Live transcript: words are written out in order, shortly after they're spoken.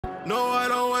No, I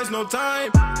don't waste no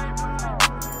time.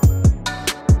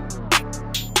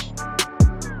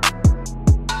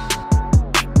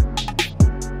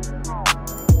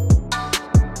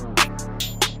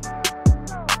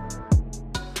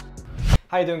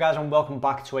 How you doing, guys, and welcome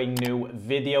back to a new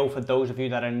video. For those of you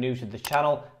that are new to the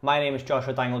channel, my name is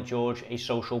Joshua Daniel George, a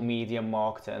social media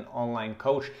marketer and online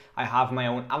coach. I have my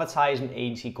own advertising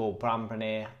agency called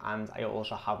Brandpreneur, and I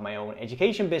also have my own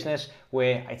education business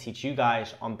where I teach you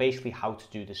guys on basically how to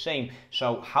do the same.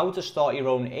 So how to start your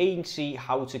own agency,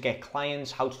 how to get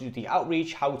clients, how to do the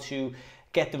outreach, how to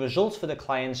get the results for the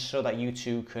clients so that you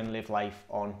too can live life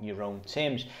on your own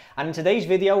terms. And in today's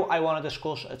video, I want to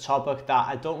discuss a topic that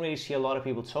I don't really see a lot of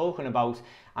people talking about,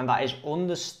 and that is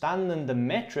understanding the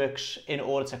metrics in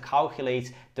order to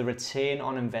calculate the return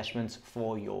on investment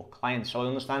for your clients. So I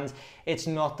understand it's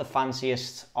not the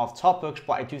fanciest of topics,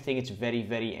 but I do think it's very,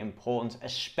 very important,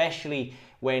 especially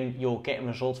when you're getting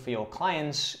results for your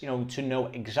clients, to know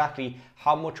exactly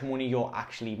how much money you're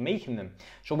actually making them.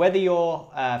 So whether you're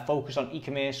focused on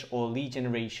e-commerce or lead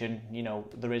generation,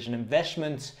 there is an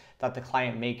investment that the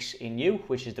client makes in you,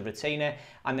 which is the retainer,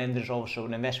 and then there's also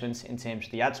an investment in terms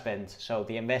of the ad spend. So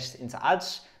they invest into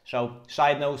ads. So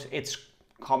side note, it's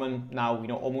common now,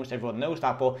 almost everyone knows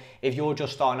that, but if you're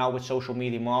just starting out with social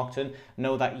media marketing,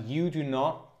 know that you do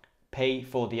not pay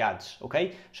for the ads,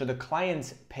 okay? So the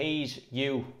client pays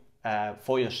you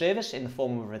for your service in the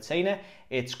form of a retainer.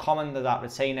 It's common that that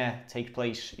retainer takes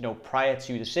place, prior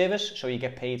to the service, so you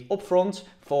get paid upfront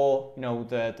for,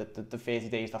 the 30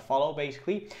 days that follow,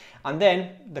 basically. And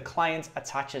then the client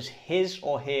attaches his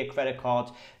or her credit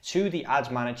card to the ads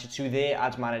manager, to their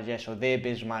ads manager, so their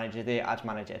business manager, their ads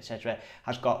manager, etc.,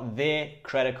 has got their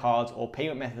credit card or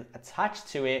payment method attached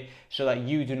to it, so that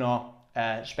you do not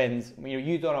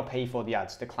you do not pay for the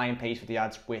ads. The client pays for the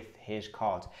ads with his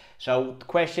card. So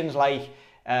questions like,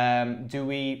 do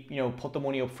we, put the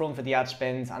money up front for the ad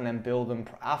spend and then bill them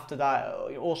after that?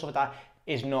 Also, that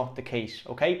is not the case,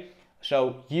 okay?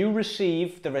 So you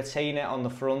receive the retainer on the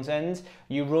front end,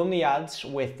 you run the ads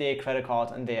with their credit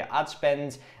card and their ad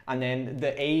spend, and then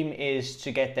the aim is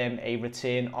to get them a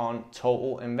return on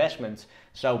total investment.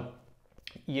 So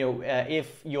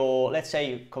if you're, let's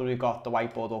say, because we've got the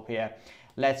whiteboard up here,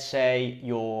 let's say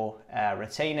your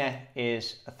retainer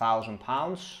is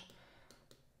 £1,000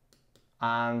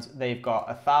 and they've got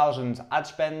 1,000 ad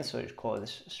spend, so just call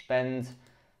this spend,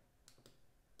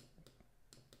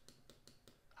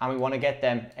 and we want to get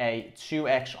them a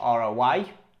 2x ROI.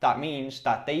 That means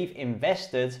that they've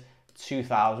invested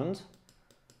 2,000,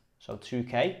 so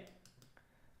 2k,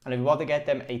 and if we want to get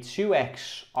them a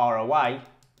 2x ROI,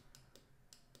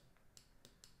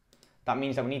 that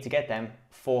means that we need to get them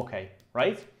 4k,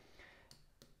 right?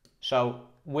 So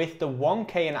with the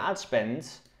 1k in ad spend,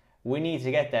 we need to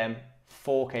get them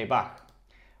 4k back,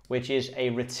 which is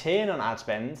a return on ad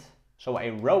spend, so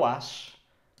a ROAS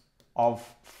of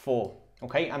 4,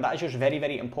 okay? And that is just very,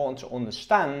 very important to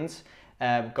understand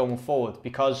going forward,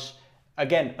 because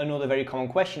again, another very common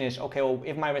question is, okay, well,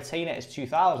 if my retainer is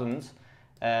 2,000,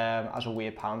 as a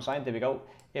weird pound sign, there we go.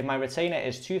 If my retainer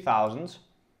is 2,000,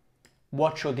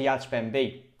 what should the ad spend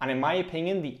be? And in my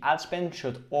opinion, the ad spend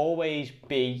should always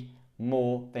be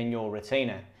more than your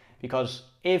retainer, because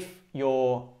if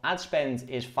your ad spend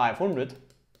is 500,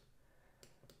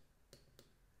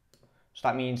 so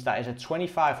that means that is a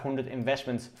 2,500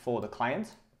 investment for the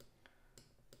client,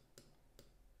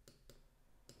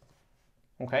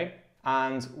 okay?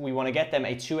 And we want to get them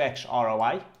a 2x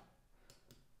ROI.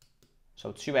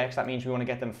 So 2x, that means we want to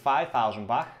get them 5,000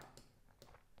 back.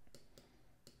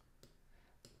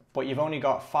 But you've only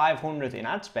got 500 in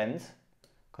ad spend,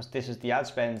 because this is the ad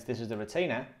spend, this is the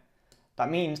retainer. That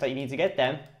means that you need to get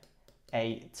them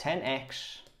a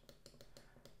 10x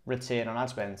return on ad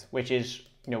spend, which is,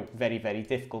 very, very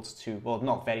difficult to, well,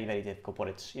 not very, very difficult, but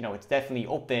it's, it's definitely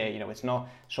up there. It's not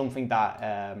something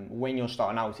that when you're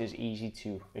starting out is easy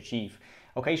to achieve.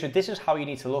 Okay, so this is how you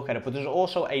need to look at it, but there's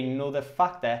also another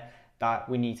factor that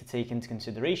we need to take into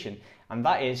consideration, and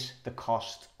that is the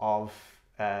cost of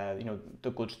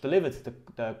the goods delivered,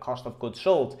 the cost of goods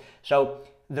sold. So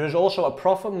there is also a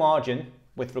profit margin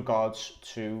with regards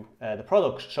to the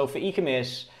products. So for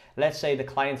e-commerce, let's say the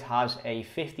client has a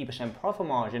 50% profit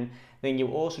margin, then you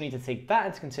also need to take that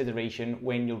into consideration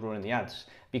when you're running the ads.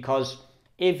 Because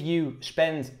if you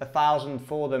spend 1,000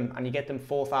 for them and you get them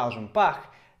 4,000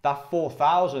 back, that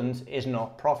 4,000 is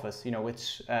not profit.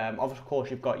 It's of course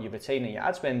you've got your retainer, your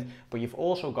ad spend, but you've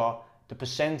also got the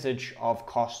percentage of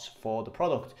costs for the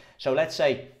product. So let's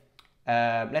say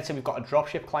we've got a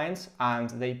dropship client and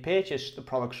they purchase the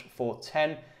products for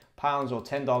 £10 or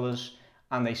 $10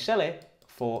 and they sell it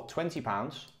for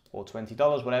 £20. or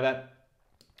 $20, whatever,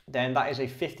 then that is a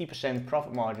 50%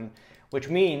 profit margin, which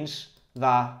means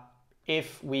that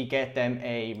if we get them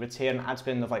a return on ad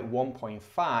spend of like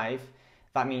 1.5,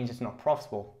 that means it's not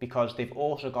profitable because they've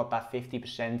also got that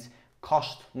 50%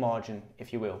 cost margin,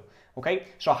 if you will. Okay,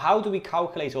 so how do we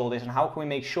calculate all this and how can we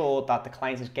make sure that the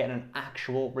client is getting an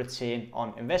actual return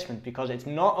on investment? Because it's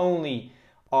not only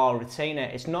our retainer,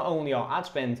 it's not only our ad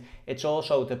spend, it's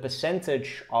also the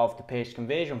percentage of the purchase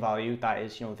conversion value that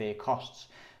is, their costs.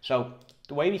 So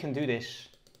the way we can do this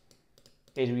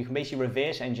is we can basically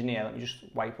reverse engineer. Let me just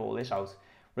wipe all this out.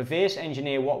 Reverse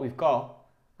engineer what we've got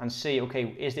and see,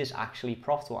 okay, is this actually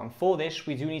profitable? And for this,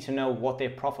 we do need to know what their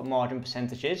profit margin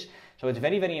percentage is. So it's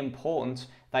very, very important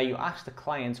that you ask the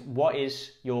client, what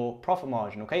is your profit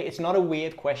margin, okay? It's not a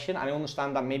weird question. I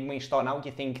understand that maybe when you're starting out,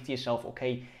 you think to yourself,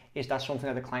 okay, is that something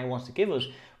that the client wants to give us?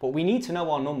 But we need to know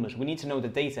our numbers. We need to know the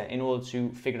data in order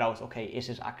to figure out, okay, is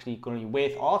this actually going to be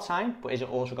worth our time, but is it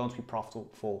also going to be profitable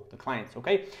for the client,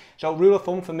 okay? So rule of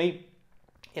thumb for me,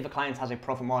 if a client has a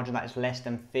profit margin that is less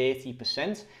than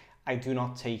 30%, I do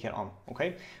not take it on,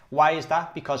 okay? Why is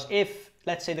that? Because if,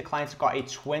 let's say the client's got a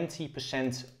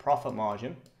 20% profit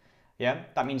margin, yeah,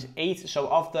 that means so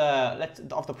of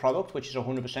the product, which is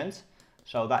 100%,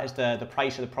 so that is the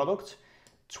price of the product,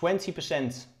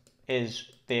 20%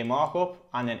 is their markup,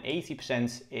 and then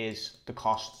 80% is the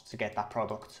cost to get that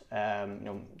product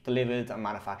delivered and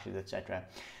manufactured, etc.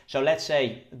 So let's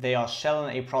say they are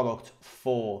selling a product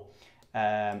for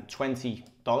 $20.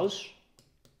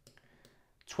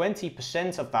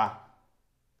 20% of that,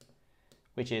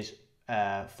 which is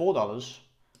 $4,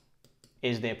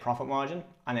 is their profit margin,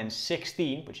 and then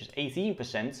 16, which is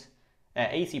 80%,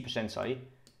 sorry,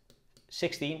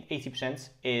 80%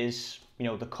 is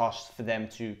the cost for them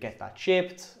to get that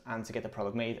shipped and to get the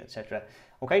product made, etc.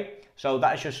 Okay, so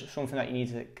that is just something that you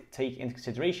need to take into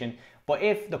consideration. But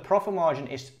if the profit margin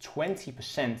is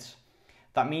 20%,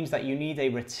 that means that you need a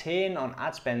return on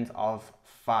ad spend of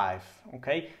 5.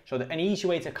 Okay, so an easy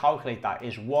way to calculate that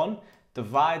is 1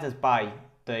 divided by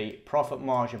the profit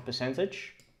margin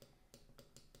percentage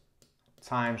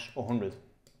times 100.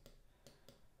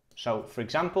 So for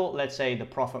example, let's say the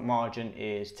profit margin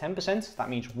is 10%. That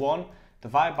means 1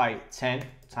 divided by 10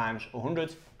 times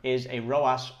 100 is a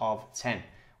ROAS of 10,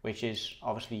 which is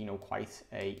obviously quite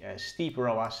a steep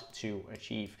ROAS to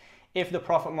achieve. If the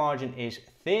profit margin is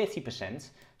 30%, so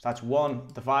that's 1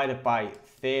 divided by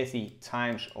 30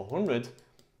 times 100.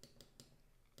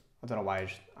 I don't know why I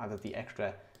just added the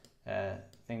extra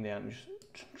thing there. Let me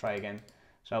just try again.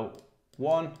 So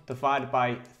 1 divided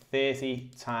by 30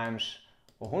 times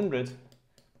 100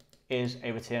 is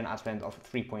a return on ad spend of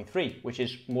 3.3, which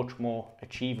is much more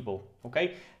achievable.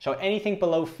 Okay, so anything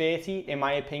below 30, in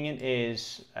my opinion,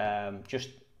 is just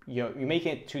you're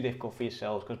making it too difficult for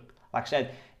yourselves, because like I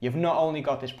said, you've not only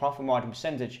got this profit margin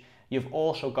percentage, you've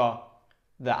also got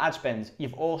the ad spend,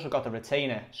 you've also got the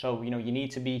retainer. So you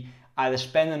need to be either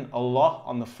spending a lot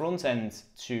on the front end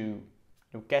to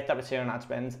get that return on ad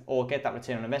spend or get that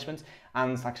return on investment,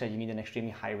 and like I said, you need an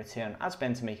extremely high return on ad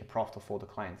spend to make it profitable for the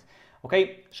client.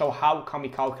 Okay, so how can we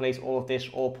calculate all of this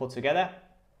all put together?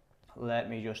 Let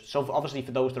me so obviously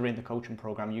for those that are in the coaching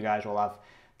program, you guys will have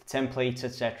the templates,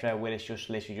 etc., where it's just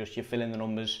literally you fill in the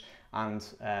numbers and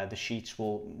the sheets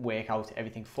will work out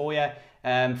everything for you.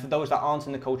 For those that aren't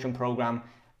in the coaching program,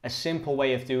 a simple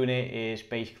way of doing it is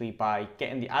basically by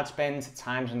getting the ad spend,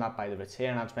 timesing that by the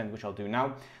return ad spend, which I'll do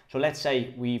now. So let's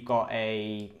say we've got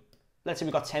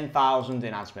 10,000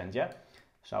 in ad spend, yeah?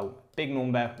 So big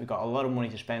number, we've got a lot of money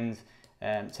to spend,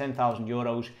 10,000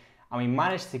 euros, and we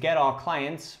managed to get our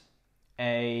clients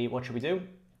what should we do?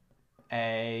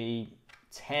 Let's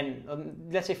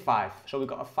say 5. So we've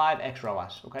got a 5x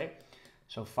ROAS, okay?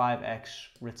 So 5x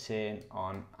return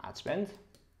on ad spend,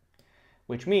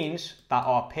 which means that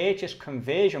our purchase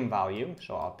conversion value,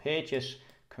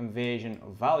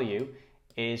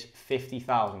 is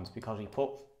 50,000 because we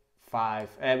put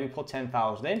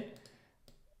 10,000 in.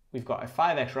 We've got a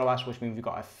 5x ROAS, which means we've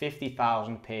got a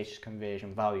 50,000 purchase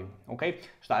conversion value. Okay,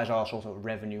 so that is our sort of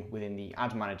revenue within the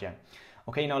ad manager.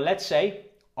 Okay, now let's say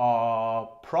our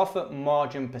profit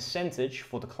margin percentage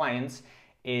for the client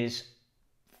is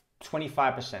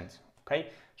 25%. Okay,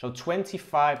 so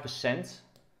 25%. Let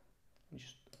me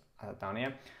just add that down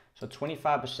here. So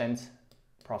 25%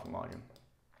 profit margin,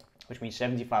 which means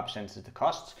 75% is the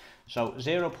costs. So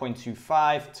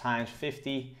 0.25 times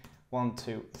 50, 1,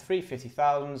 2, 3,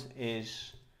 50,000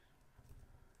 is,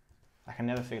 I can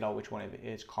never figure out which one it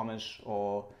is, commas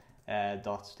or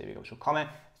dots. There we go. So comma,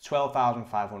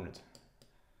 12,500.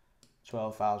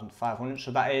 12,500.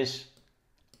 So that is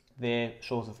their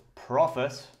sort of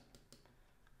profit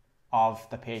of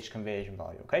the page conversion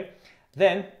value, okay?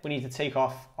 Then we need to take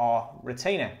off our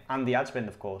retainer and the ad spend,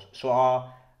 of course. So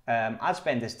our ad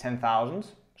spend is 10,000,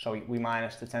 so we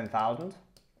minus the 10,000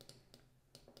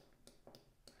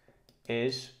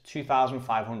 is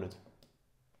 2,500.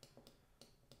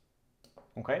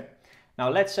 Okay, now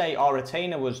let's say our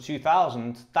retainer was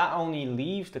 2,000, that only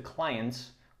leaves the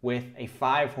client with a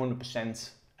 500%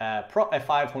 a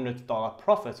 $500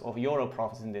 profit, or euro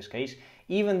profit in this case,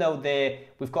 even though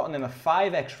we've gotten them a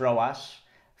 5x ROAS,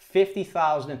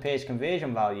 50,000 in page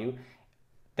conversion value,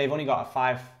 they've only got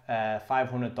a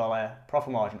 $500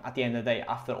 profit margin at the end of the day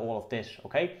after all of this,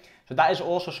 okay? So that is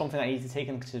also something that you need to take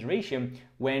into consideration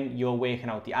when you're working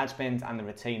out the ad spend and the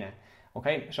retainer,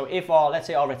 okay? So if let's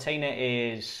say our retainer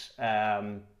is, I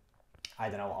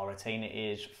don't know, our retainer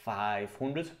is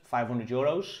 500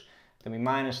 euros, then we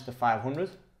minus the 500,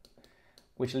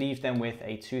 which leaves them with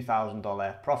a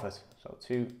 $2,000 profit. So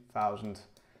 $2,000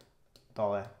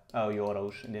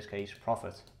 euros in this case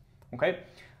profit. Okay.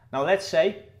 Now let's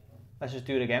just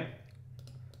do it again.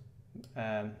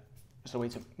 So we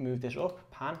need to move this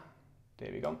up. Pan.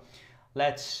 There we go.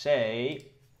 Let's say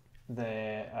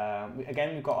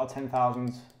again we've got our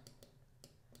 10,000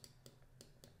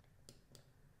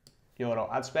 euro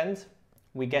ad spend.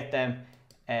 We get them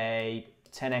a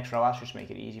 10x ROAS, just to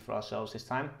make it easy for ourselves this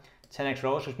time. 10x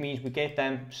ROAS, which means we get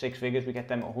them 6 figures, we get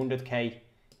them 100k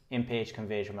in page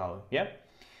conversion value, yeah?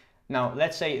 Now,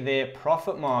 let's say their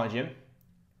profit margin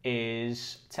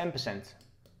is 10%,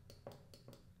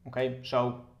 okay?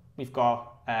 So we've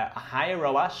got a higher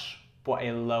ROAS, but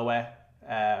a lower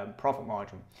profit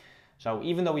margin. So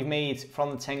even though we've made,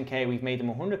 from the 10k, we've made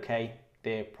them 100k,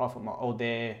 their profit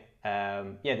margin,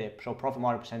 so profit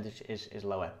margin percentage is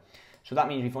lower. So that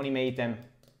means we've only made them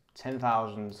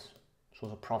 10,000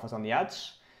 sort of profit on the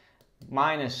ads,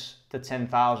 minus the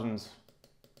 10,000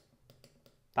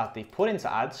 that they've put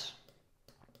into ads.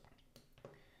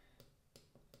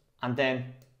 And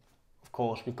then, of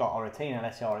course, we've got our retainer.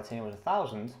 Let's say our retainer was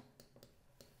 1,000,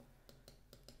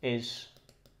 is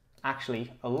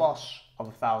actually a loss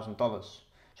of $1,000.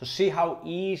 So see how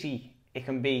easy it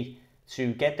can be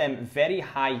to get them very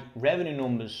high revenue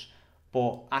numbers,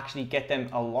 but actually get them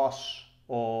a loss,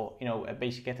 or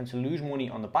basically get them to lose money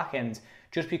on the back end,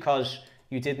 just because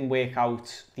you didn't work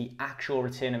out the actual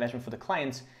return investment for the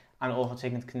client and also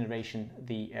take into consideration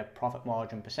the profit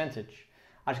margin percentage.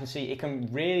 As you can see, it can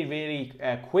really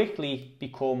quickly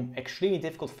become extremely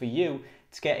difficult for you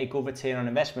to get a good return on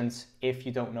investment if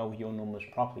you don't know your numbers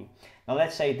properly. Now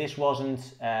let's say this wasn't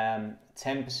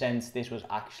 10%, this was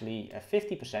actually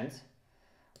 50%,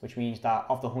 which means that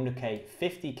of the 100k,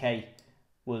 50k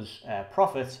was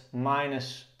profit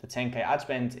minus the 10k ad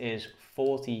spend is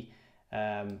 40k.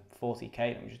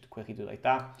 Let me just quickly do it like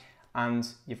that. And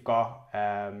you've got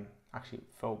that's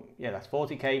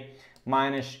 40k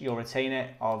minus your retainer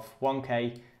of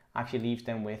 1k actually leaves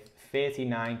them with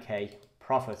 39k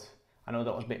profit. I know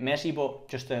that was a bit messy, but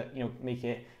just to make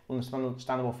it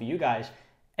understandable for you guys,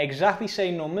 exactly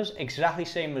same numbers, exactly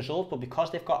same result, but because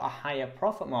they've got a higher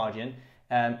profit margin,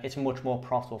 it's much more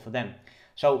profitable for them.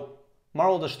 So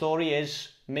moral of the story is,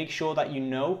 make sure that you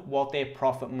know what their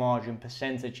profit margin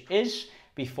percentage is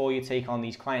before you take on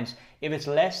these clients. If it's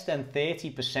less than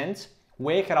 30%,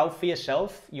 work it out for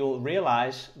yourself. You'll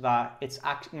realize that it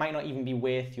might not even be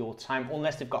worth your time,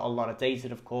 unless they've got a lot of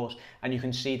data, of course, and you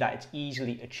can see that it's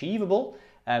easily achievable,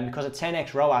 because a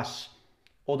 10x ROAS,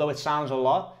 although it sounds a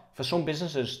lot, for some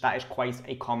businesses that is quite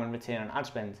a common return on ad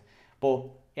spend. But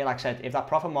like I said, if that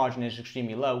profit margin is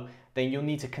extremely low, then you'll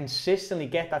need to consistently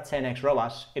get that 10x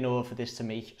ROAS in order for this to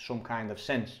make some kind of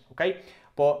sense, okay?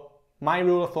 But my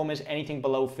rule of thumb is anything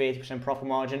below 30% profit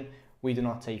margin, we do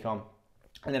not take on.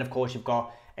 And then of course you've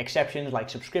got exceptions like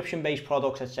subscription-based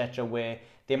products, etc., where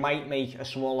they might make a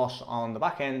small loss on the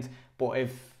back end, but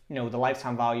if the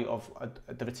lifetime value of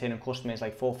the return on customer is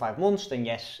like 4 or 5 months, then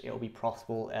yes, it'll be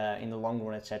profitable in the long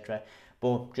run, etc.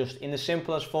 But just in the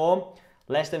simplest form,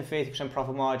 less than 30%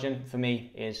 profit margin for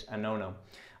me is a no-no.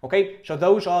 Okay, so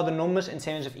those are the numbers in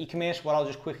terms of e-commerce. What I'll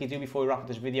just quickly do before we wrap up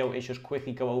this video is just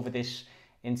quickly go over this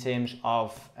in terms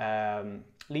of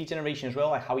lead generation as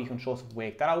well, like how you can sort of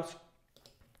work that out.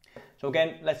 So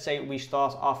again, let's say we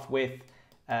start off with,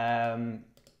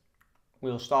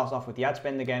 we'll start off with the ad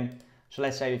spend again. So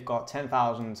let's say we've got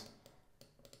 10,000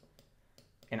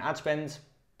 in ad spend.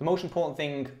 The most important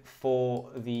thing for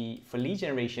lead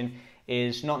generation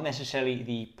is not necessarily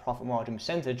the profit margin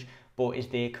percentage, but is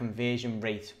their conversion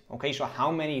rate. Okay, so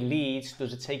how many leads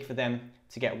does it take for them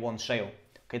to get one sale?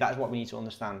 Okay, that is what we need to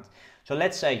understand. So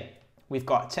let's say we've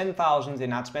got 10,000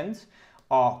 in ad spend.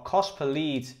 our cost per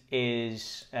lead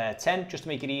is 10, just to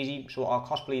make it easy. So our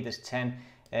cost per lead is 10,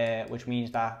 which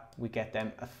means that we get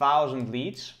them 1,000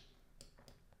 leads.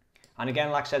 And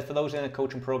again, like I said, for those in the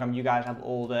coaching program, you guys have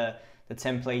all the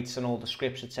templates and all the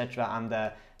scripts, etc., and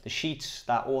the sheets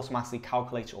that automatically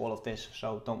calculates all of this.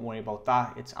 So don't worry about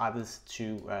that. It's added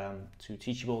to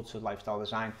Teachable, to Lifestyle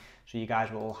Design. So you guys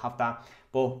will all have that.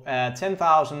 But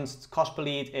 10,000 cost per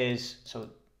lead is, so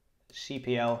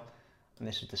CPL, and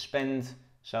this is the spend.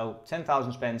 So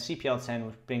 10,000 spend, CPL 10,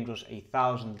 which brings us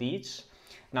 1,000 leads.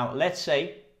 Now let's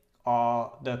say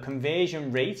the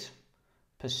conversion rate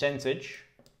percentage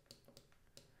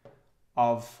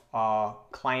of our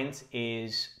client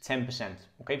is 10%.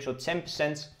 Okay, so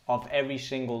 10% of every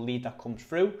single lead that comes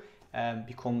through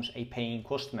becomes a paying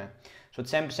customer. So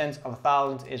 10% of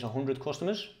 1,000 is 100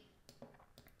 customers.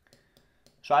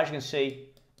 So as you can see,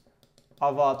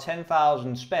 of our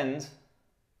 10,000 spend,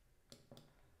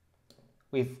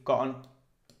 we've gotten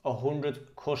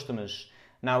 100 customers.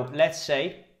 Now let's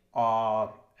say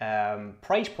our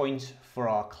price point for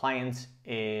our client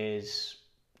is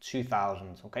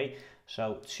 2,000. Okay,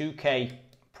 so 2K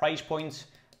price point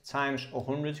times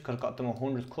 100, because I've got them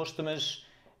 100 customers,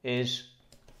 is,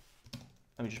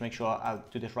 let me just make sure I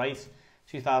do this right,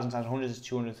 2,000 times 100 is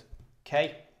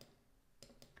 200K.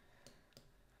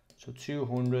 So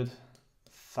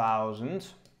 200,000,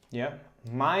 yeah,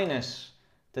 minus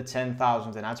the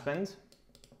 10,000 in ad spend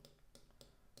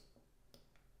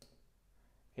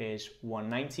is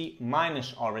 190,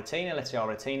 minus our retainer. Let's say our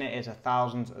retainer is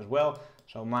 1,000 as well.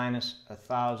 So minus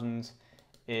 1,000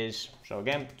 is, so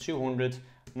again, 200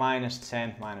 minus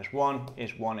 10 minus 1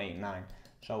 is 189.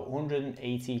 So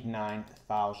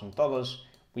 $189,000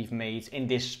 we've made in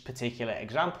this particular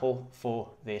example for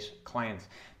this client.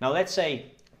 Now let's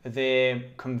say the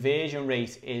conversion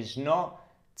rate is not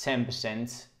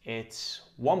 10%, it's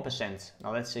 1%.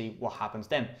 Now let's see what happens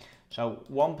then. So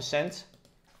 1%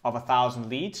 of 1,000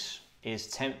 leads is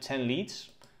 10 leads,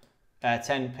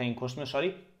 10 paying customers,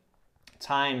 sorry,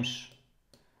 times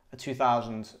a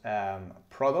 2,000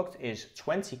 product is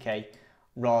 20K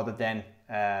rather than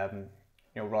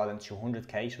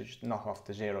 200K, so just knock off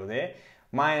the zero there.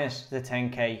 Minus the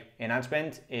 10K in ad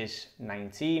spend is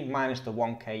 19, minus the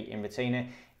 1K in retainer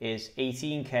is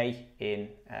 18K in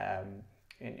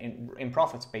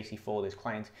profits basically for this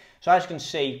client. So as you can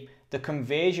see, the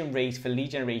conversion rate for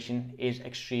lead generation is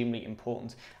extremely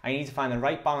important. I need to find the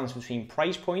right balance between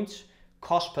price points,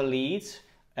 cost per lead,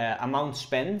 amount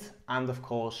spent, and of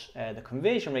course the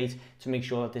conversion rate to make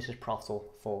sure that this is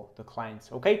profitable for the client.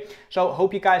 Okay, so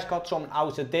hope you guys got something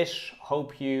out of this.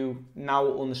 Hope you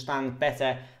now understand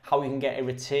better how you can get a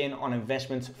return on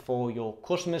investment for your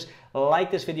customers.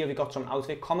 Like this video if you got something out of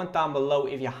it. Comment down below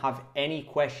if you have any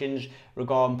questions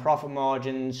regarding profit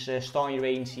margins, starting your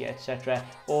agency, etc.,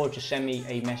 or just send me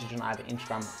a message on either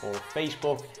Instagram or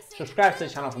Facebook. Subscribe to the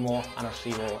channel for more, and I'll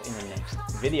see you all in the next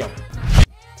video.